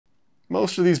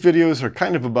Most of these videos are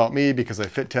kind of about me because I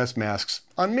fit test masks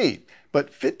on me, but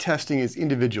fit testing is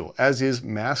individual, as is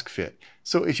mask fit.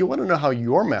 So if you want to know how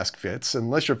your mask fits,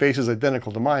 unless your face is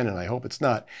identical to mine, and I hope it's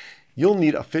not, you'll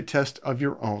need a fit test of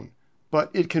your own. But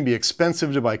it can be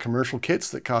expensive to buy commercial kits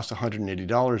that cost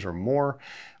 $180 or more,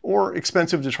 or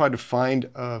expensive to try to find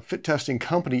a fit testing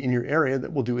company in your area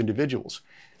that will do individuals.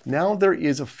 Now there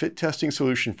is a fit testing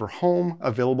solution for home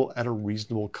available at a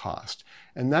reasonable cost,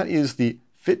 and that is the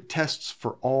Fit Tests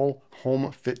for All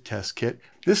Home Fit Test Kit.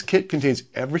 This kit contains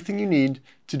everything you need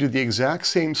to do the exact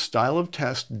same style of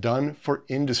test done for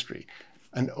industry,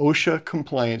 an OSHA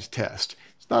compliant test.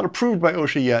 It's not approved by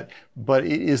OSHA yet, but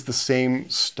it is the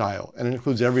same style, and it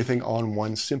includes everything on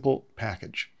one simple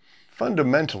package.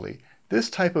 Fundamentally, this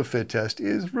type of fit test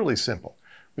is really simple.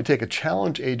 We take a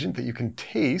challenge agent that you can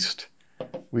taste,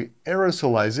 we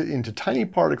aerosolize it into tiny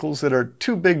particles that are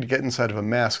too big to get inside of a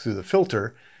mask through the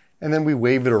filter, and then we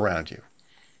wave it around you.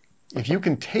 If you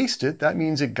can taste it, that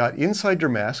means it got inside your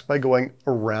mask by going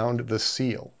around the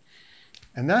seal.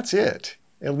 And that's it,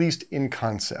 at least in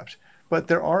concept. But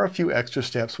there are a few extra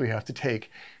steps we have to take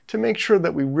to make sure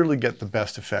that we really get the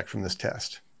best effect from this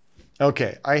test.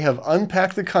 Okay, I have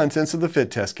unpacked the contents of the fit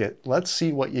test kit. Let's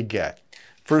see what you get.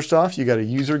 First off, you got a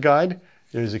user guide.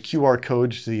 There's a QR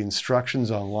code to the instructions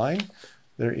online.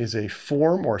 There is a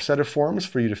form or a set of forms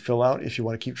for you to fill out if you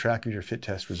want to keep track of your fit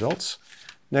test results.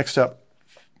 Next up,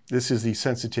 this is the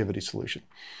sensitivity solution.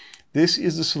 This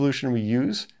is the solution we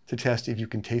use to test if you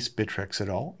can taste Bittrex at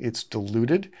all. It's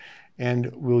diluted,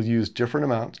 and we'll use different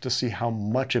amounts to see how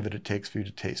much of it takes for you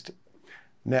to taste it.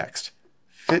 Next,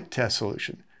 fit test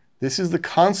solution. This is the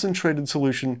concentrated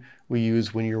solution we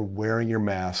use when you're wearing your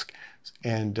mask,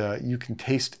 and you can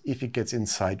taste if it gets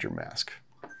inside your mask.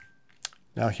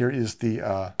 Now here is the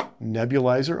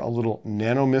nebulizer, a little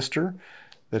nanomister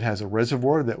that has a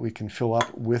reservoir that we can fill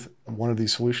up with one of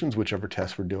these solutions, whichever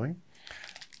test we're doing.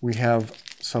 We have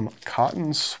some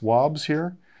cotton swabs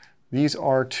here. These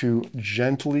are to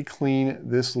gently clean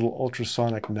this little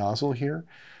ultrasonic nozzle here.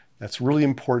 That's really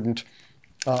important.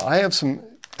 I have some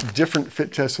different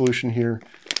fit test solution here.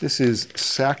 This is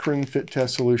saccharin fit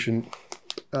test solution.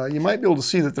 You might be able to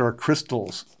see that there are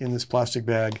crystals in this plastic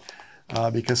bag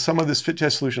because some of this fit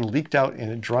test solution leaked out and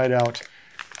it dried out,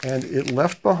 and it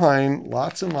left behind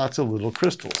lots and lots of little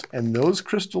crystals. And those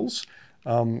crystals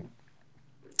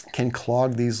can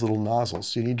clog these little nozzles.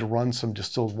 So you need to run some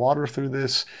distilled water through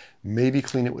this, maybe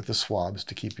clean it with the swabs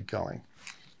to keep it going.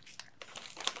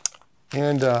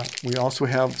 And we also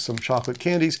have some chocolate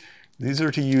candies. These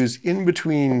are to use in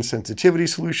between sensitivity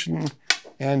solution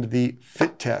and the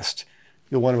fit test.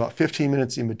 You'll want about 15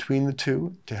 minutes in between the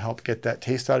two to help get that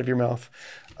taste out of your mouth.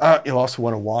 You'll also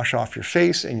want to wash off your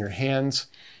face and your hands.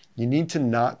 You need to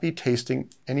not be tasting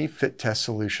any fit test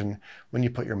solution when you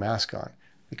put your mask on,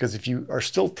 because if you are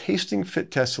still tasting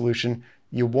fit test solution,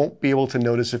 you won't be able to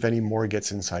notice if any more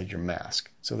gets inside your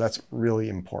mask. So that's really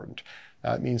important.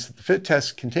 It means that the fit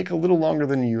test can take a little longer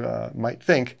than you might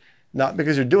think, not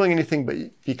because you're doing anything, but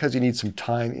because you need some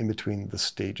time in between the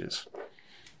stages.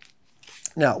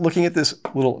 Now, looking at this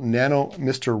little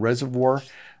nanomister reservoir,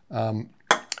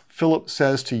 Philip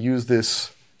says to use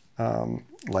this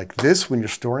like this when you're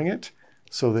storing it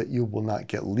so that you will not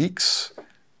get leaks.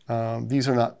 These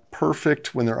are not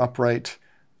perfect when they're upright.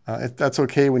 That's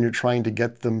okay when you're trying to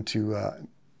get them to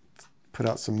put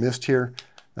out some mist here.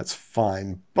 That's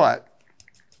fine, but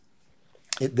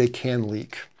they can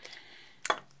leak.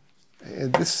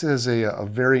 And this is a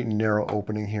very narrow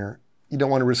opening here. You don't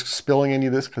want to risk spilling any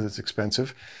of this because it's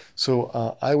expensive.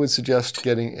 So I would suggest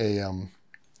getting an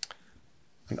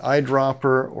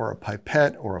eyedropper or a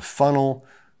pipette or a funnel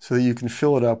so that you can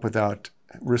fill it up without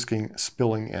risking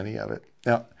spilling any of it.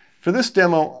 Now, for this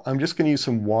demo, I'm just going to use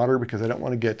some water because I don't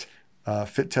want to get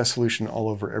fit test solution all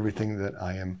over everything that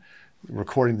I am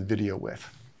recording the video with.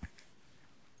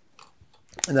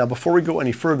 And now, before we go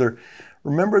any further,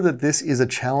 remember that this is a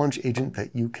challenge agent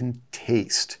that you can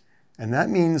taste. And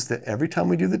that means that every time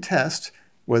we do the test,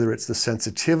 whether it's the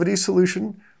sensitivity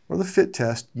solution or the fit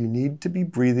test, you need to be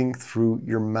breathing through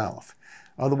your mouth.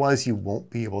 Otherwise, you won't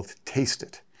be able to taste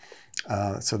it.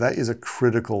 So that is a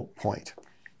critical point.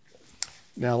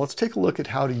 Now let's take a look at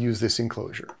how to use this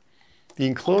enclosure. The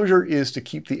enclosure is to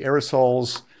keep the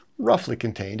aerosols roughly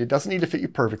contained. It doesn't need to fit you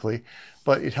perfectly,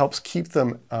 but it helps keep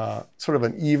them sort of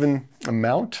an even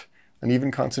amount, an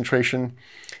even concentration,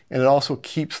 and it also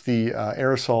keeps the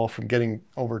aerosol from getting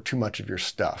over too much of your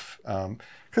stuff.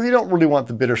 Because you don't really want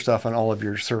the bitter stuff on all of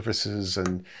your surfaces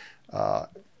and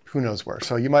who knows where.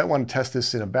 So you might want to test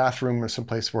this in a bathroom or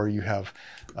someplace where you have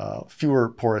fewer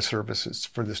porous surfaces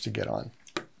for this to get on.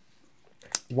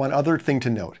 One other thing to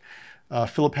note,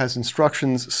 Philip has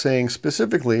instructions saying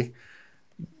specifically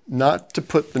not to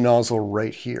put the nozzle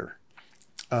right here.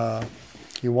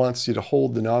 He wants you to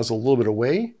hold the nozzle a little bit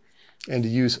away and to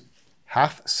use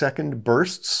half-second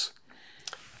bursts.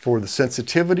 For the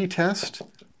sensitivity test,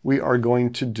 we are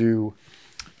going to do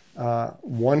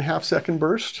 1 half-second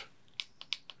burst.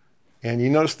 And you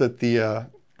notice that the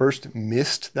burst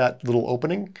missed that little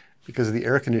opening because of the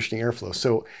air conditioning airflow.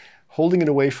 So holding it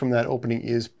away from that opening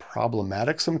is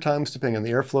problematic sometimes, depending on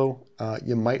the airflow.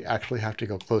 You might actually have to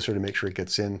go closer to make sure it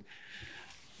gets in.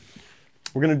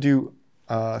 We're going to do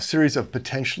a series of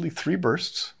potentially 3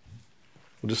 bursts.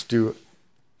 We'll just do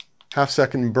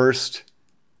half-second burst,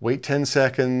 wait 10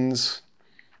 seconds,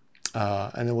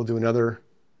 and then we'll do another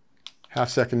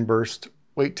half-second burst,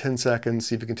 wait 10 seconds,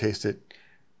 see if you can taste it,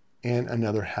 and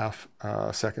another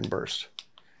half-second burst,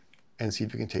 and see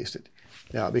if you can taste it.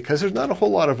 Now, because there's not a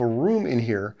whole lot of a room in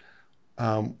here,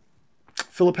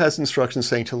 Philip has instructions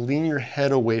saying to lean your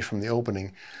head away from the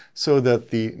opening so that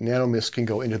the nanomist can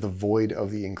go into the void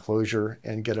of the enclosure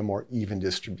and get a more even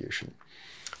distribution.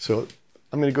 So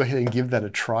I'm going to go ahead and give that a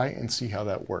try and see how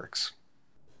that works.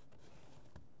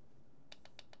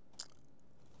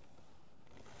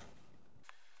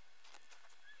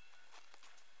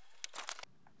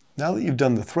 Now that you've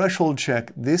done the threshold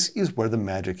check, this is where the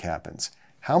magic happens.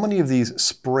 How many of these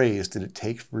sprays did it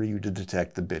take for you to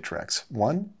detect the Bitrex?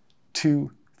 1,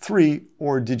 2, 3,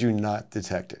 or did you not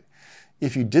detect it?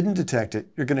 If you didn't detect it,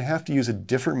 you're going to have to use a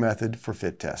different method for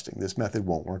fit testing. This method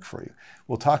won't work for you.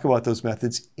 We'll talk about those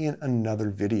methods in another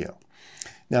video.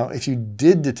 Now, if you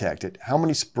did detect it, how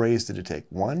many sprays did it take?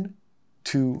 1,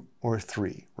 2, or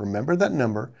 3? Remember that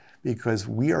number because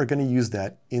we are going to use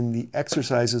that in the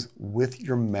exercises with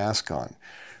your mask on.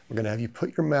 We're going to have you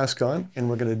put your mask on and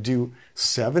we're going to do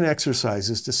 7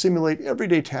 exercises to simulate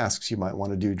everyday tasks you might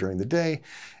want to do during the day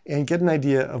and get an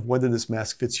idea of whether this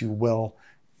mask fits you well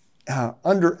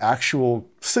under actual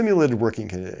simulated working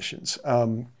conditions.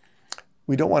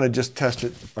 We don't want to just test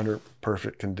it under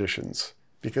perfect conditions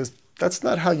because that's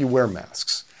not how you wear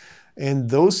masks.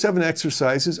 And those 7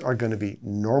 exercises are going to be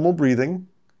normal breathing,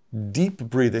 deep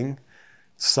breathing,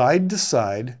 side to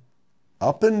side,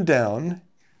 up and down,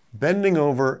 bending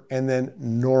over, and then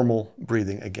normal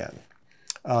breathing again.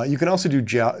 You can also do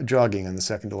jogging on the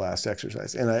second to last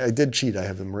exercise. And I did cheat, I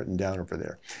have them written down over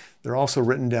there. They're also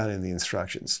written down in the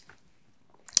instructions.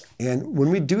 And when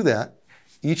we do that,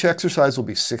 each exercise will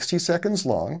be 60 seconds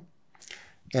long.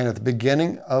 And at the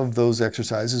beginning of those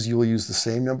exercises, you will use the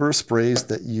same number of sprays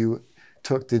that you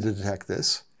took to detect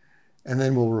this. And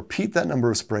then we'll repeat that number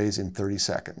of sprays in 30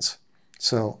 seconds.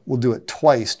 So we'll do it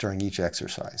twice during each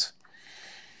exercise.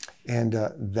 And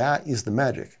that is the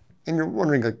magic. And you're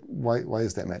wondering, like, why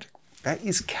is that magic? That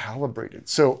is calibrated.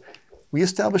 So we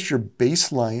established your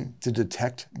baseline to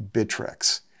detect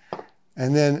Bitrex.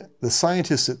 And then the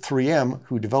scientists at 3M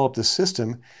who developed this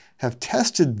system have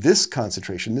tested this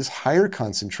concentration, this higher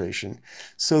concentration,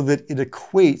 so that it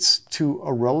equates to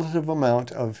a relative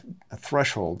amount of a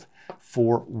threshold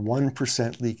for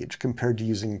 1% leakage compared to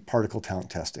using particle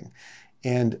count testing.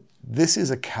 And this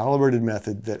is a calibrated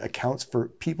method that accounts for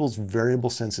people's variable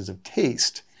senses of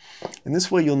taste. And this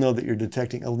way you'll know that you're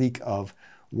detecting a leak of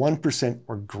 1%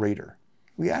 or greater.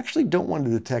 We actually don't want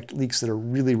to detect leaks that are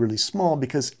really, really small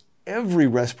because every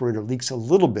respirator leaks a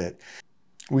little bit.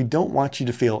 We don't want you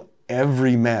to fail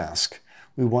every mask.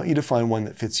 We want you to find one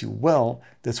that fits you well,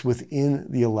 that's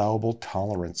within the allowable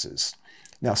tolerances.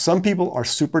 Now, some people are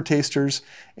super tasters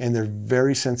and they're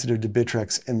very sensitive to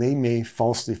Bitrex and they may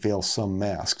falsely fail some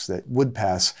masks that would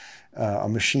pass a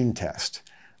machine test.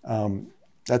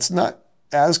 That's not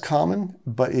as common,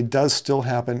 but it does still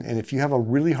happen. And if you have a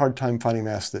really hard time finding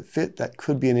masks that fit, that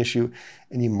could be an issue.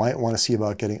 And you might want to see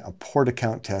about getting a port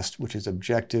count test, which is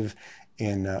objective,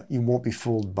 and you won't be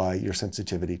fooled by your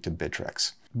sensitivity to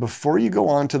Bitrex. Before you go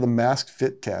on to the mask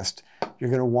fit test, you're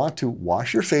going to want to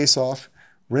wash your face off,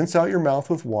 rinse out your mouth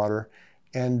with water,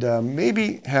 and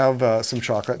maybe have some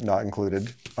chocolate not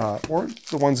included, or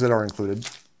the ones that are included,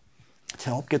 to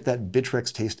help get that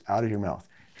Bitrex taste out of your mouth.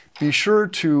 Be sure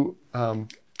to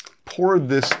pour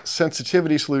this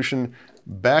sensitivity solution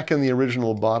back in the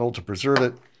original bottle to preserve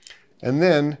it, and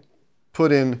then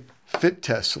put in fit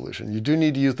test solution. You do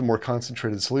need to use the more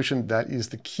concentrated solution. That is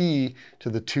the key to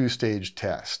the 2-stage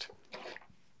test.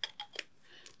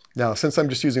 Now, since I'm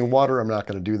just using water, I'm not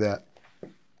going to do that.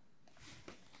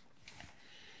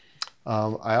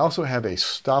 I also have a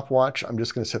stopwatch. I'm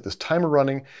just going to set this timer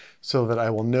running so that I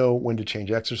will know when to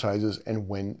change exercises and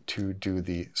when to do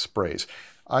the sprays.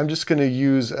 I'm just going to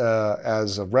use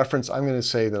as a reference, I'm going to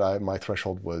say that my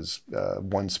threshold was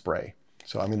 1 spray.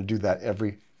 So I'm going to do that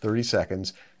every 30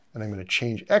 seconds. and I'm going to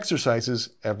change exercises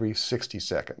every 60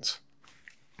 seconds.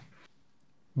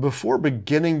 Before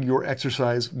beginning your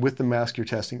exercise with the mask you're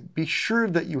testing, be sure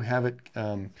that you have it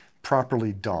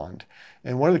properly donned.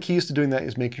 And one of the keys to doing that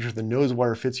is making sure the nose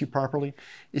wire fits you properly.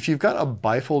 If you've got a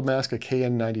bifold mask, a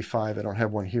KN95, I don't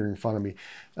have one here in front of me,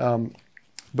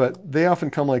 but they often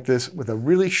come like this with a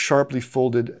really sharply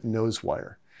folded nose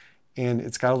wire. And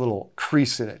it's got a little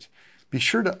crease in it. Be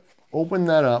sure to open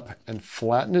that up and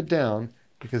flatten it down,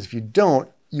 because if you don't,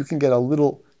 you can get a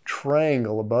little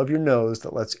triangle above your nose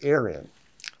that lets air in.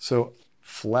 So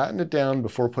flatten it down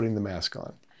before putting the mask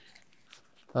on.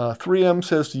 3M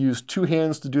says to use 2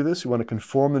 hands to do this. You want to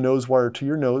conform the nose wire to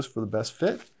your nose for the best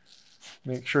fit.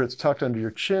 Make sure it's tucked under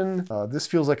your chin. This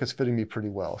feels like it's fitting me pretty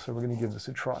well, so we're going to give this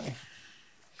a try.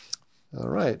 All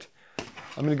right.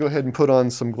 I'm going to go ahead and put on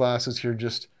some glasses here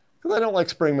just because I don't like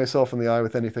spraying myself in the eye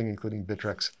with anything, including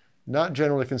Bitrex. Not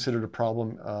generally considered a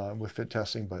problem with fit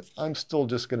testing, but I'm still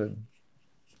just going to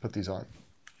put these on.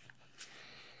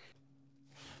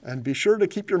 And be sure to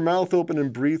keep your mouth open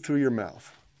and breathe through your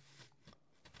mouth.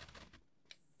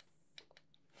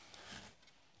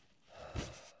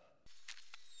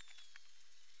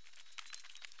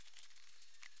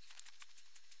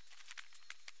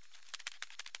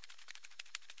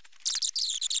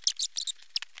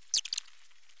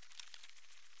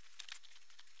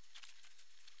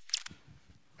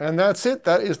 And that's it.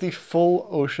 That is the full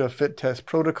OSHA fit test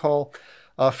protocol.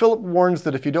 Philip warns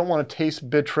that if you don't want to taste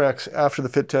Bitrex after the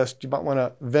fit test, you might want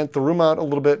to vent the room out a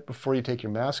little bit before you take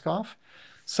your mask off.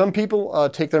 Some people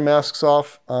take their masks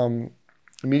off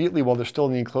immediately while they're still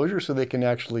in the enclosure so they can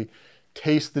actually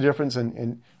taste the difference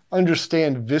and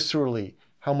understand viscerally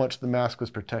how much the mask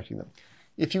was protecting them.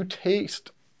 If you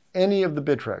taste any of the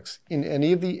Bitrex in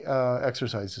any of the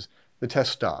exercises, the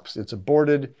test stops. It's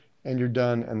aborted and you're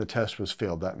done, and the test was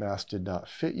failed. That mask did not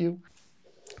fit you.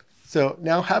 So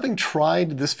now, having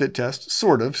tried this fit test,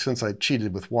 sort of, since I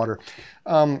cheated with water,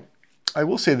 I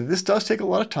will say that this does take a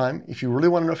lot of time. If you really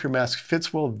want to know if your mask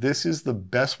fits well, this is the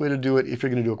best way to do it if you're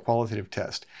going to do a qualitative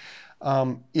test.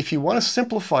 If you want to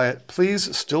simplify it,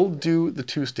 please still do the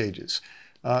 2 stages.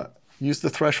 Use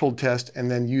the threshold test and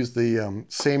then use the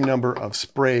same number of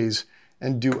sprays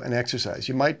and do an exercise.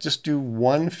 You might just do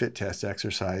 1 fit test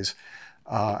exercise,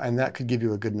 and that could give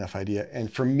you a good enough idea.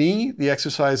 And for me, the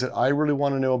exercise that I really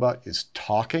want to know about is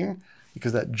talking,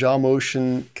 because that jaw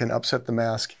motion can upset the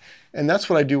mask. And that's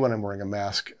what I do when I'm wearing a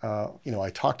mask. I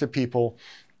talk to people,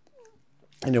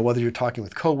 whether you're talking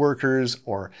with coworkers,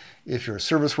 or if you're a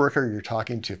service worker, you're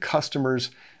talking to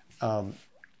customers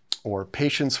or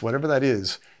patients, whatever that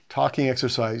is. Talking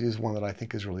exercise is one that I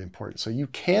think is really important. So you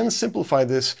can simplify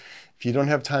this if you don't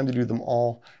have time to do them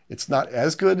all. It's not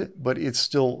as good, but it's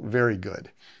still very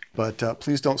good. But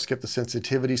please don't skip the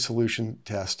sensitivity solution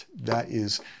test. That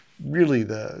is really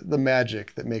the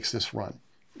magic that makes this run.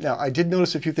 Now, I did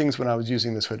notice a few things when I was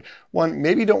using this hood. One,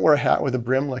 maybe don't wear a hat with a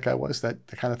brim like I was. That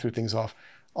kind of threw things off.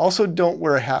 Also, don't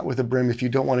wear a hat with a brim if you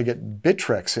don't want to get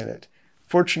Bitrex in it.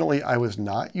 Fortunately, I was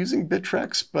not using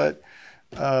Bitrex, but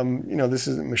this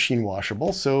isn't machine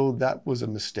washable, so that was a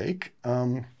mistake.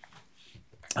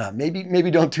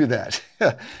 Maybe don't do that.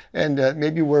 And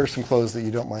maybe wear some clothes that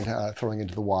you don't mind throwing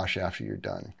into the wash after you're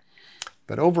done.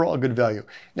 But overall, good value.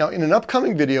 Now, in an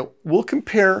upcoming video, we'll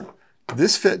compare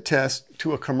this fit test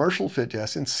to a commercial fit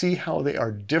test and see how they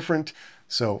are different.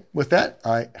 So with that,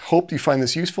 I hope you find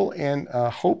this useful, and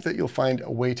hope that you'll find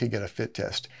a way to get a fit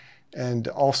test. And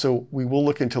also, we will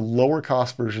look into lower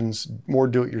cost versions, more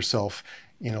do-it-yourself,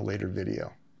 in a later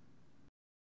video.